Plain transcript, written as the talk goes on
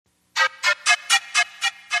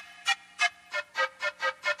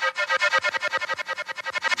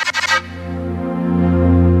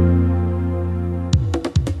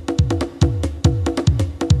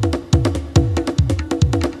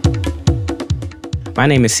My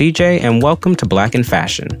name is CJ, and welcome to Black in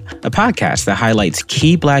Fashion, a podcast that highlights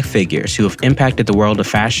key Black figures who have impacted the world of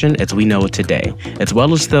fashion as we know it today, as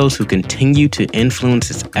well as those who continue to influence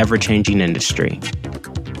its ever-changing industry.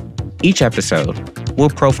 Each episode, we'll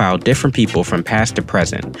profile different people from past to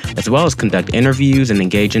present, as well as conduct interviews and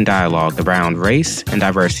engage in dialogue around race and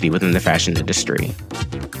diversity within the fashion industry.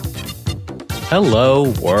 Hello,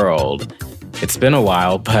 world. It's been a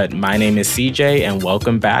while, but my name is CJ, and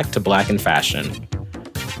welcome back to Black in Fashion.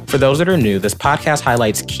 For those that are new, this podcast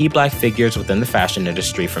highlights key Black figures within the fashion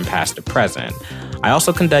industry from past to present. I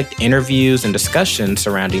also conduct interviews and discussions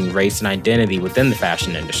surrounding race and identity within the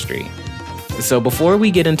fashion industry. So before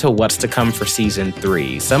we get into what's to come for season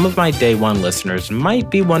 3, some of my day one listeners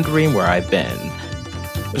might be wondering where I've been.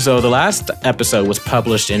 So the last episode was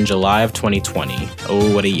published in July of 2020.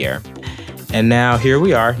 Oh, what a year. And now here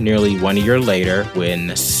we are, nearly 1 year later,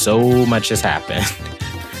 when so much has happened.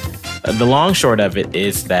 The long short of it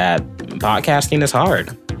is that podcasting is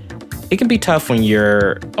hard. It can be tough when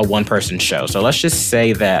you're a one-person show. So let's just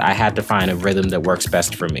say that I had to find a rhythm that works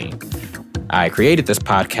best for me. I created this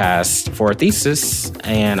podcast for a thesis,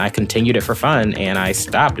 and I continued it for fun, and I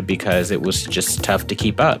stopped because it was just tough to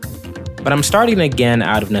keep up. But I'm starting again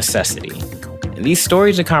out of necessity. And these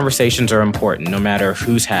stories and conversations are important no matter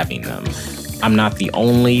who's having them. I'm not the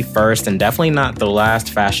only, first, and definitely not the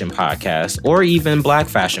last fashion podcast or even Black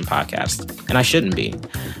fashion podcast, and I shouldn't be.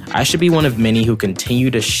 I should be one of many who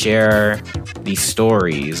continue to share these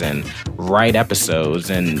stories and write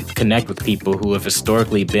episodes and connect with people who have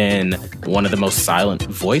historically been one of the most silent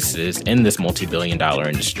voices in this multi-billion-dollar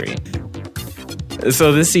industry.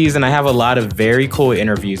 So this season, I have a lot of very cool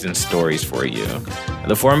interviews and stories for you.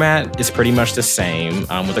 The format is pretty much the same,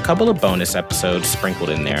 with a couple of bonus episodes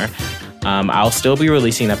sprinkled in there. I'll still be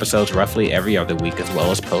releasing episodes roughly every other week, as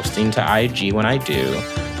well as posting to IG when I do.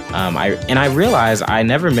 I realize I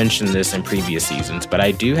never mentioned this in previous seasons, but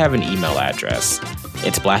I do have an email address.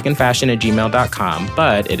 It's blackinfashion@gmail.com,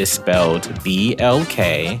 but it is spelled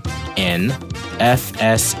BLKNFSHN,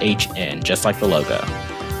 just like the logo.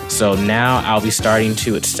 So now I'll be starting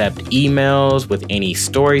to accept emails with any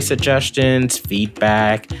story suggestions,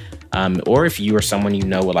 feedback, or if you or someone you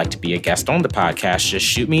know would like to be a guest on the podcast, just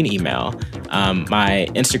shoot me an email. My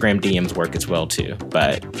Instagram DMs work as well too,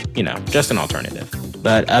 but just an alternative.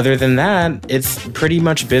 But other than that, it's pretty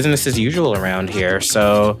much business as usual around here.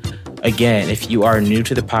 So again, if you are new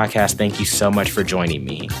to the podcast, thank you so much for joining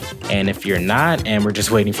me. And if you're not, and we're just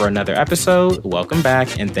waiting for another episode, welcome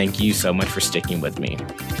back, and thank you so much for sticking with me.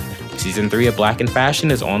 Season 3 of Black in Fashion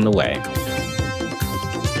is on the way.